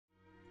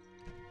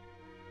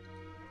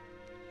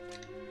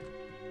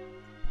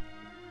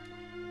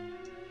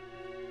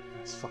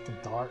fucking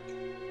dark.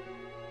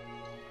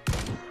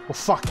 Oh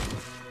fuck!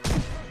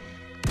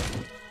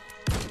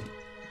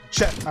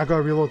 Shit! I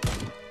gotta reload.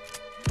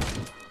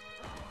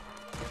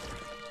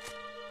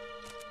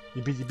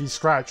 You beat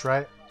Scratch,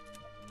 right?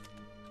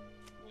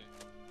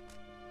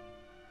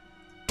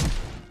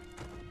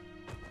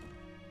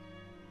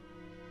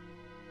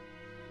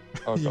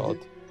 Oh god.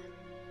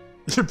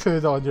 You put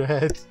it on your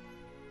head.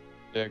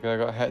 Yeah, 'cause I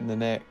got hit in the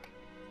neck.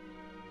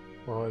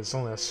 Well, it's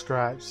only a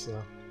scratch,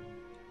 so.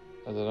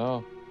 I don't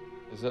know.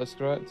 Is it a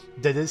scratch?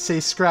 Did it say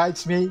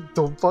scratch, mate?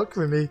 Don't fuck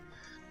with me.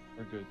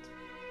 We're good.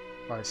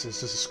 Right, so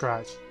it's just a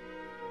scratch.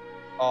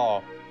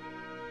 Oh.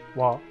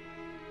 What?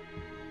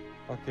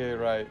 Okay,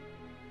 right.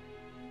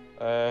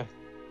 Well,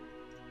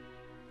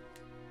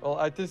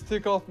 I just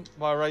took off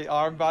my right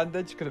arm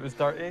bandage because it was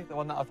dirty. The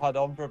one that I've had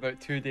on for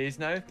about 2 days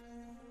now.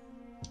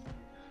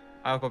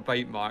 I have a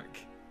bite mark.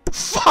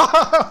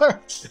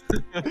 Fuck!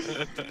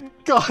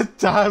 God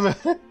damn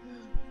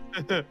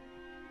it!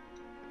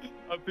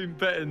 I've been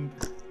bitten.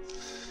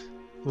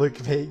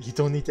 Look, mate, you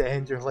don't need to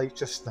end your life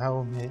just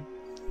now, mate.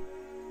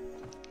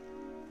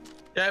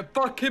 Get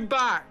fucking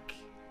back!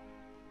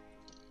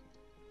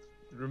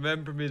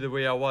 Remember me the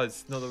way I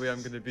was, not the way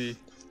I'm gonna be.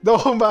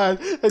 No, man,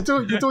 you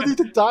don't need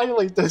to die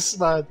like this,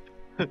 man.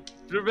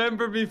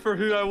 Remember me for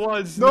who I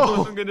was, No. not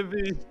what I'm gonna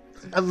be.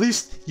 At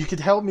least you could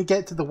help me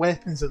get to the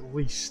weapons. At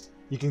least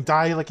you can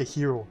die like a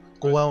hero.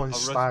 Go out in I'll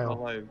risk my style.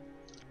 life.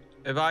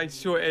 If I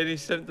show any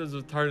symptoms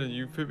of turning,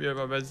 you put me out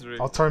of my misery.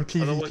 I'll turn I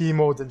don't PvP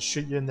mode and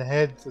shoot you in the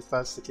head if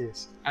that's the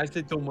case. I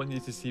just don't want you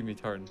to see me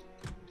turn.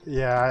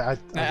 Yeah,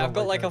 Mate, I've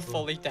got like a that, though.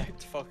 fully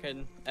decked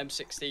fucking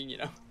M16, you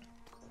know.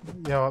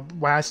 You know,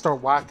 when I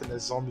start whacking, the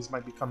zombies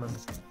might be coming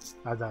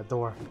at that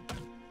door.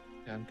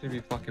 Yeah, I'm gonna be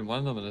fucking one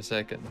of them in a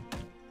second.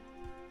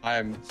 I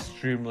am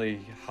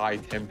extremely high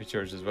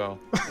temperatures as well.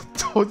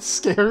 Don't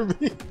scare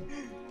me.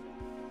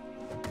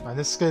 Man,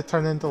 this is gonna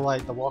turn into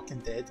like the Walking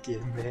Dead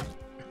game,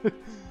 mate.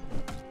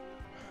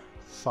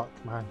 Fuck,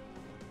 man.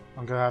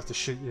 I'm gonna have to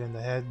shoot you in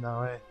the head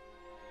now, eh?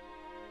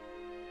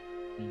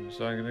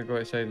 So I'm gonna go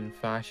outside and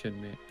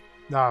fashion, mate.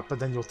 Nah, but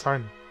then you'll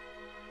turn.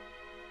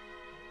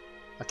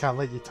 I can't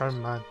let you turn,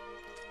 man.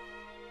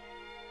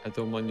 I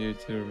don't want you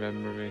to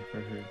remember me for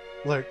who.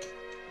 Look.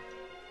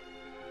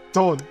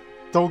 Don't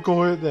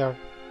go out there.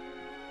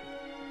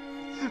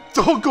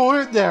 Don't go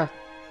out there.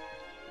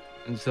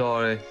 I'm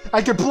sorry.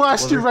 I can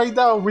blast you right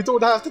now. We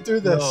don't have to do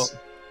this. No.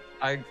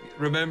 I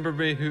remember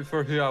me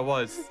for who I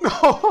was.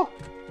 No.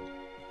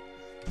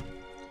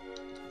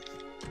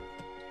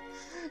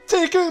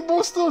 Take out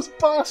most of those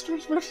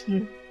bastards with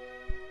you.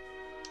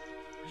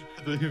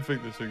 I don't even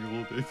think this thing's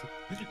loaded.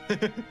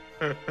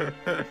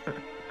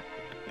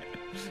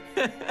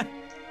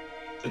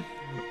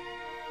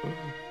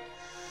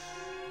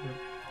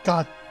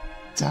 God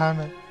damn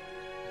it.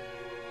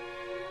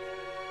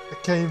 I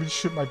can't even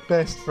shoot my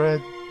best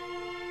friend.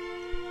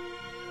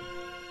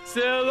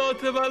 Say hello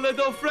to my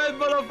little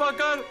friend,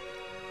 motherfucker!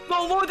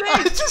 No loading!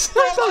 I just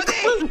heard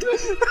that.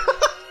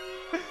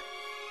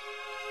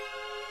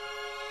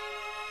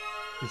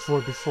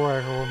 Before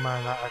I go,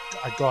 man,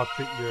 I gotta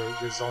put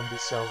your zombie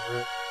self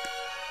out.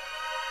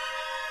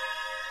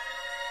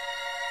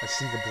 I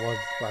see the blood,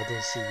 but I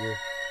don't see you.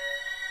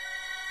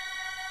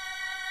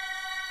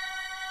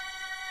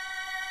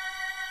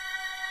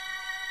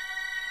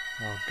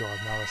 Oh god,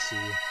 now I see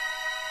you.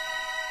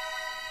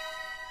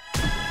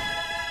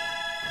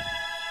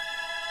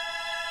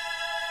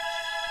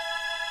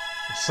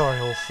 I'm sorry,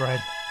 old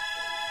friend.